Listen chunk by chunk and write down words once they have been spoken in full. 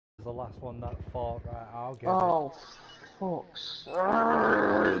The last one that fought, right, I'll get it. Fuck's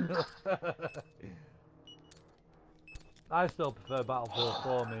I still prefer Battlefield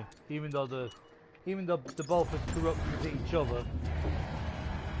 4 me, even though they're both as corrupt as each other.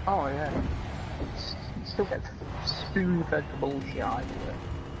 Oh yeah. You still get spoon-fed the bullshit out of it.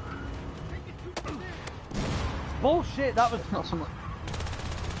 Bullshit, that was not so much.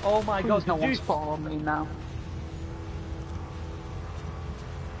 Oh my god, no one spawn on me now.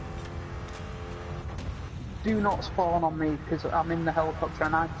 Do not spawn on me because I'm in the helicopter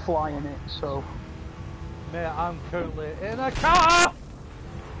and I'm flying it, so. Mate, I'm currently in a car!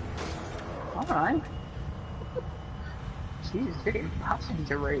 Alright. Jesus, getting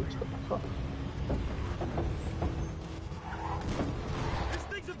passenger rage, what the fuck? This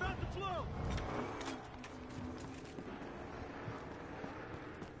thing's about to blow!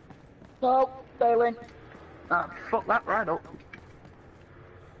 Oh, they went. Fuck that right up.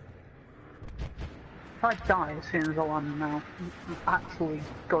 If I die as soon as I land now, I'm actually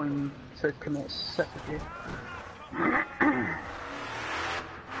going to commit suicide.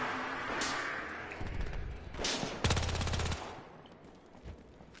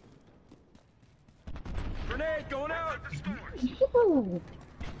 Grenade going out!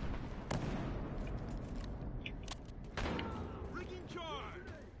 Rigging charge!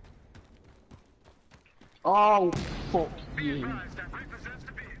 Oh, fuck you.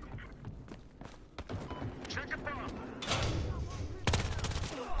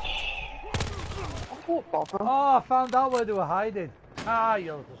 Oh, I found out where they were hiding. Ah,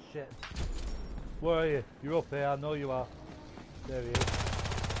 you little shit. Where are you? You're up here, I know you are. There he is.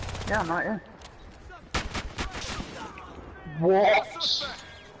 Yeah, I'm right here. What?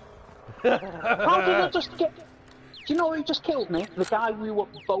 How did I just get... Do you know who just killed me? The guy we were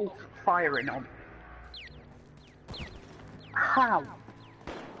both firing on. How?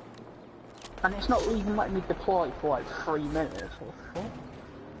 And it's not even letting me deploy for like 3 minutes or so.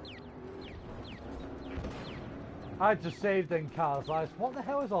 I just saved in Carl's life. What the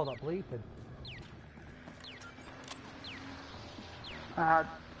hell is all that bleeping?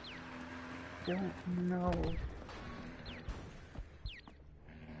 Don't know.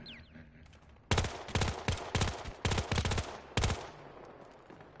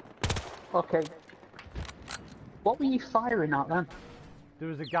 Okay. What were you firing at then? There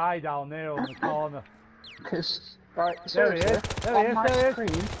was a guy down there on the corner. Because, right, there he is. There he is. There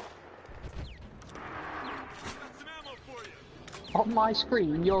he is. On my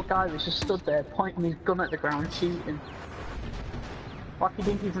screen, your guy was just stood there pointing his gun at the ground shooting. Like he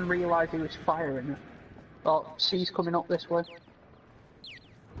didn't even realise he was firing it. Oh, C's coming up this way.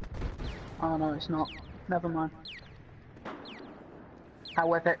 Oh no, it's not. Never mind.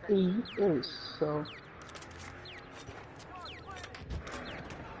 However, E is, so...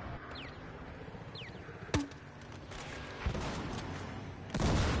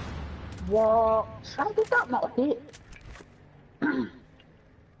 What? How did that not hit?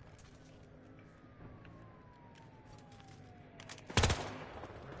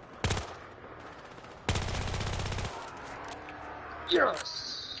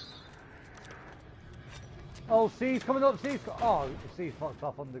 Yes! Oh, C's coming up, C's... Oh, C's fucked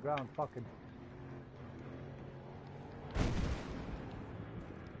off on the ground, fucking...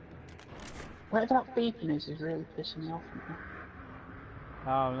 Where that beeping is really pissing me off.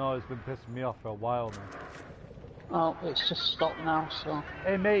 I don't know, it's been pissing me off for a while now. Oh, it's just stopped now, so...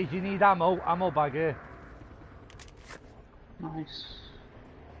 Hey mate, do you need ammo? Ammo bag here. Nice.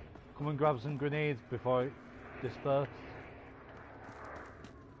 Come and grab some grenades before it disperses.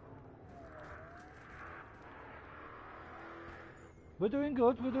 We're doing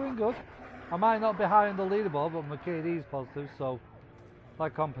good, we're doing good. I might not be high on the leaderboard, but my KD's positive, so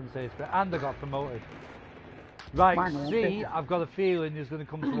that compensates for it. And I got promoted. Right, C, I've got a feeling he's going to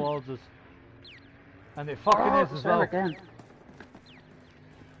come towards us. And it fucking is as well. Again.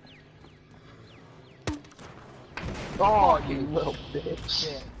 Oh, you little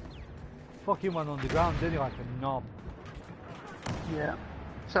bitch. Yeah. Fucking went on the ground, didn't he, like a knob? Yeah.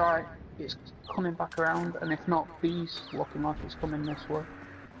 It's alright. It's coming back around, and if not, B's looking like it's coming this way.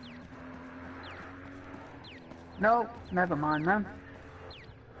 No, never mind then.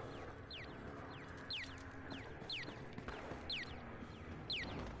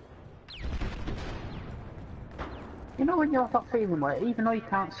 You know when you have that feeling where, even though you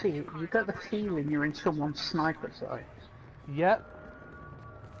can't see it, you get the feeling you're in someone's sniper sight? Yep.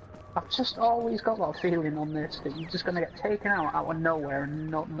 I've just always got that feeling on this, that you're just going to get taken out of nowhere and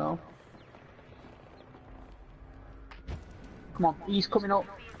not know. Come on, he's coming up.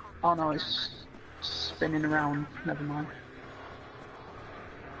 Oh no, it's spinning around, never mind.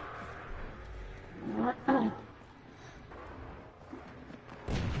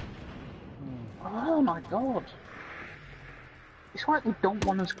 Oh my god. It's like they don't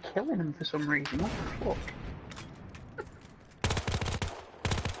want us killing him for some reason. What the fuck?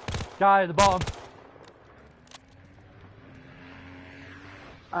 Guy at the bottom.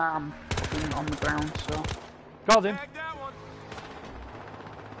 Fucking on the ground, so. Got him. Tag that one.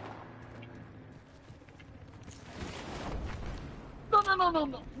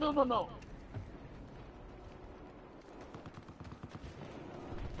 No.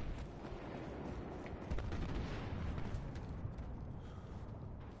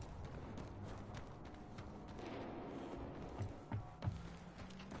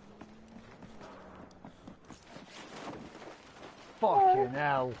 Fucking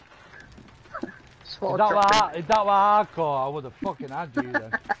hell. Is Sort that of what dropping. is that what hardcore? I would have fucking had you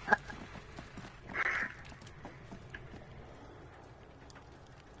then.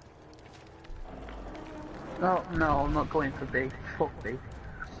 No, I'm not going for B. Fuck B.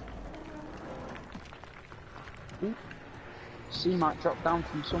 Ooh. C might drop down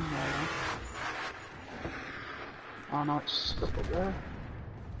from somewhere then. Oh no, it's stuck up there.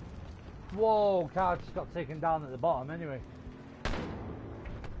 Whoa, car just got taken down at the bottom anyway.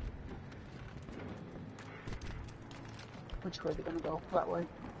 Which way are they gonna go? That way.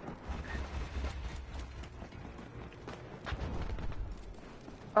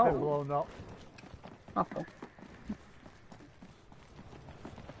 Been Oh, blown up. okay.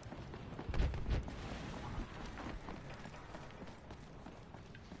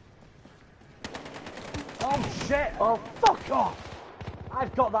 Oh shit! Oh fuck off!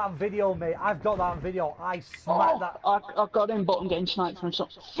 I've got that on video, mate. I've got that on video. I smacked that. I've got him, but I'm getting sniped from some.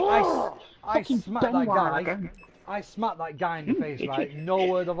 I smacked that guy. Again. I smacked that guy in the face, right? No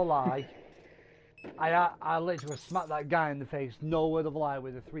word of a lie. I literally smacked that guy in the face, no word of a lie,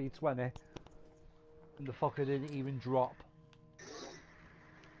 with a 320. And the fucker didn't even drop.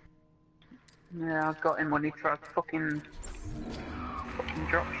 Yeah, I've got him when he tried to fucking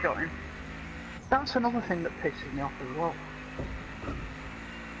drop shot him. That's another thing that pisses me off as well.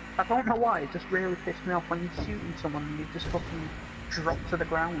 I don't know why, it just really pissed me off when you're shooting someone and you just fucking drop to the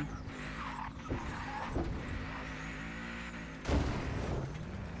ground.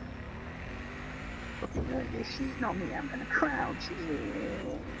 She's not me, I'm gonna crouch.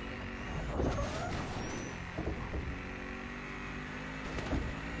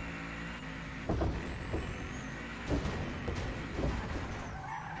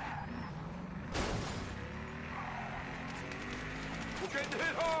 We're getting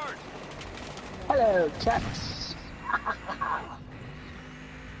hit hard. Hello, chaps.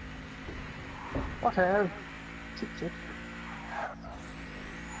 What hell? Chip.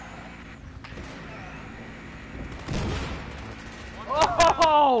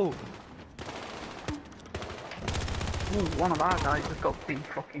 Oh! Ooh, one of our guys has got big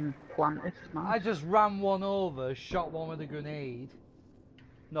fucking planted. Man. I just ran one over, shot one with a grenade.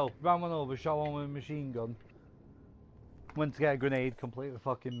 No, ran one over, shot one with a machine gun. Went to get a grenade, completely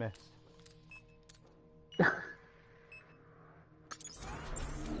fucking missed.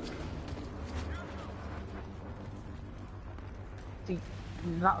 See,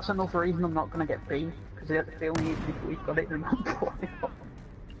 that's another reason I'm not going to get B, because I get the feeling if we've got it, then I'm playing up.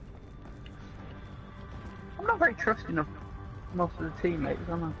 I'm not very trusting of most of the teammates,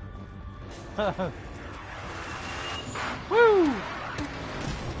 am I? Woo!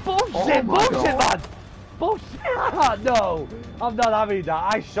 Bullshit, bullshit, man! Bullshit! No! I'm not having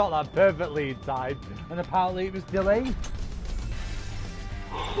that. I shot that perfectly in time, and apparently it was delayed.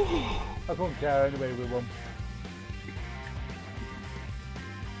 I don't care anyway with one.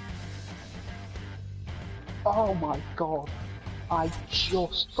 Oh my god. I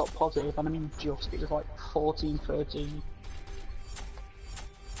just got positive, and I mean just, it was like 14, 13.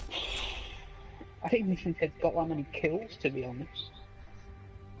 I didn't even think they'd got that many kills, to be honest.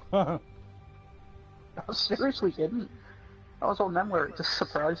 I seriously didn't. I was on them where it just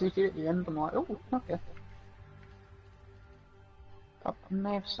surprises you at the end. I'm like, oh, okay. That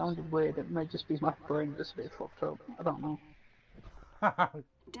may have sounded weird. It may just be my brain that's a bit fucked up. I don't know.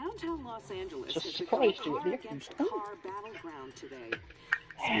 Downtown Los Angeles Just has become a surprised you at car the against end. car battleground today.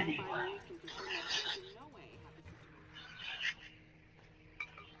 Anyway. Stand by me can confirm that police in no way have the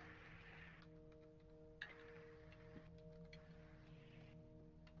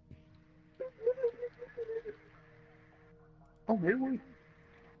Oh, really?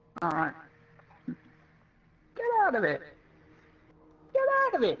 Alright. Get out of it! Get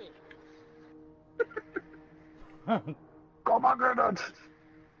out of it! Oh my god!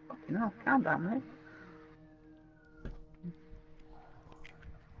 Fucking hell, calm down, mate.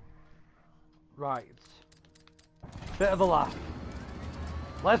 Right. Bit of a laugh.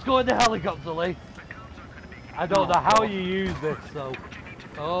 Let's go in the helicopter, Lee. I don't know how you use this, so...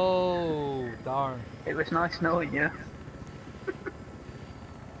 Oh, darn. It was nice knowing you.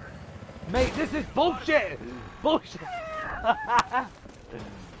 Mate, this is bullshit! Bullshit!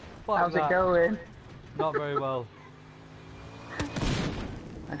 How's it going? Not very well.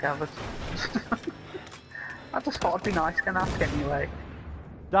 Okay, I just thought it'd be nice to ask anyway.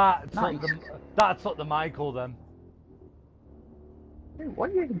 That took the Michael then. Dude, what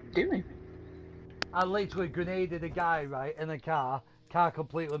are you doing? I literally grenaded a guy, right, in a car. Car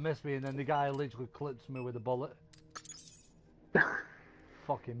completely missed me, and then the guy literally clips me with a bullet.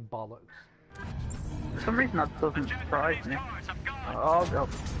 Fucking bollocks. For some reason that doesn't surprise me. Oh god.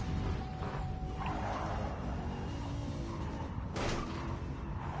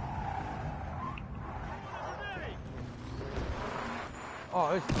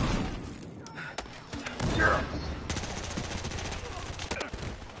 Oh, it's...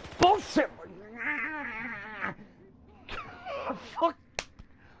 Bullshit! Fuck!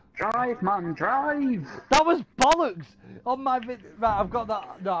 Drive, man, drive! That was bollocks! On my video. Right, I've got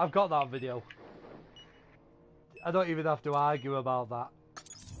that. No, I've got that video. I don't even have to argue about that.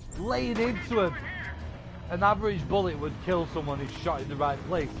 Laying into him. An average bullet would kill someone if shot in the right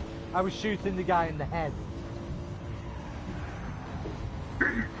place. I was shooting the guy in the head.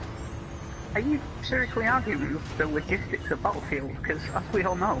 Are you seriously arguing with the logistics of Battlefield? Because as we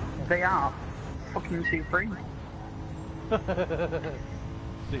all know, they are fucking supreme. Supreme.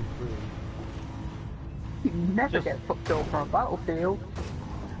 You never get fucked over on Battlefield.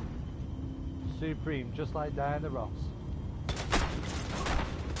 Supreme, just like Diana Ross.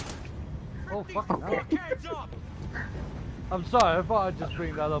 Oh fucking hell. Hands up! I'm sorry, I thought I'd just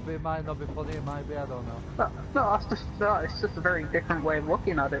bring that up. It might not be funny, it might be, I don't know. No, it's just a very different way of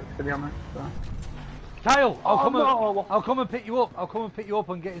looking at it, to be honest. So. Kyle, no. I'll come and pick you up. I'll come and pick you up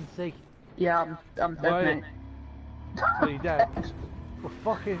and get in C. Yeah, I'm dead, mate. Are you dead? Well,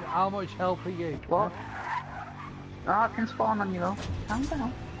 fucking, how much help are you? What? Oh, I can spawn on you though. Calm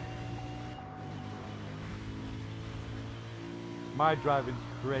down. My driving's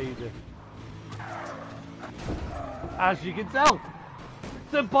crazy. As you can tell, to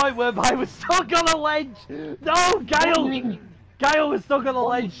the point where I was stuck on a ledge. No, Kyle! Kyle was stuck on a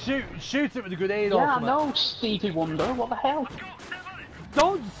ledge. Shoot it with a grenade or something. Yeah, no, Stevie Wonder. What the hell?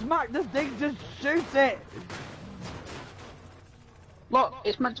 Don't smack the thing, just shoot it. Look,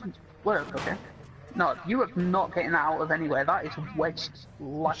 it's meant to work, okay? No, you are not getting that out of anywhere. That is wedged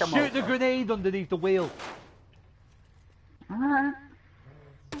like a Shoot the grenade underneath the wheel. Alright.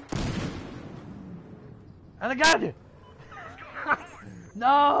 And again!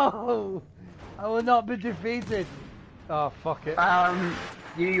 No! I will not be defeated. Oh, fuck it.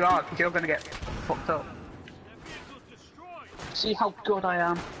 You are, because you're gonna get fucked up. See how good I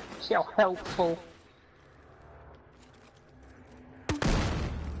am? See how helpful?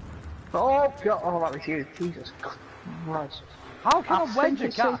 Oh god, oh that was you, Jesus Christ. How can I wedge a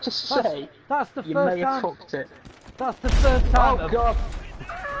it's car? safe to say, That's the you first may have time. fucked it. That's the first time. Oh god.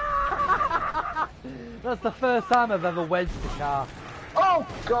 That's the first time I've ever wedged a car. Oh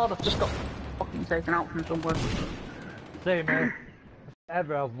god, I've just got fucking taken out from somewhere. Same here.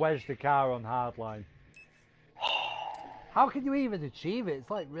 Ever I've wedged a car on hardline. How can you even achieve it? It's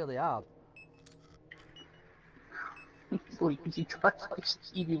like really hard. Easily, because he drives like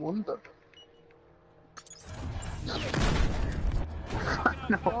Stevie Wonder.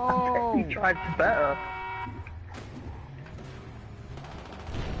 No, I bet he drives better.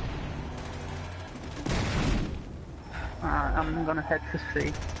 Alright, I'm gonna head for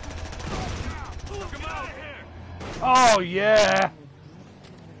C. Oh yeah!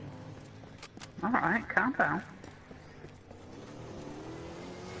 Alright, calm down.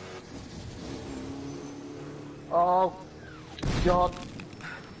 Oh god.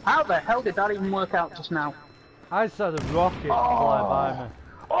 How the hell did that even work out just now? I saw the rocket fly by me.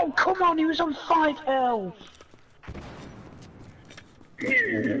 Oh come on, he was on 5 health!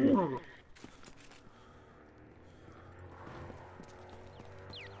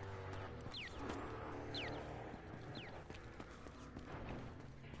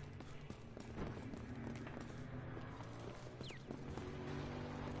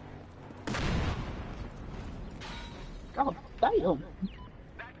 God damn!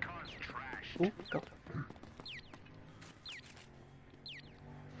 That car's trash. Oh, God.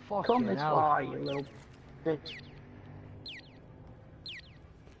 Fucking Come this hell. way, you little bitch.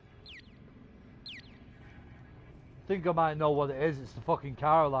 Think I might know what it is. It's the fucking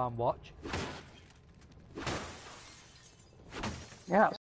car alarm watch. Yeah,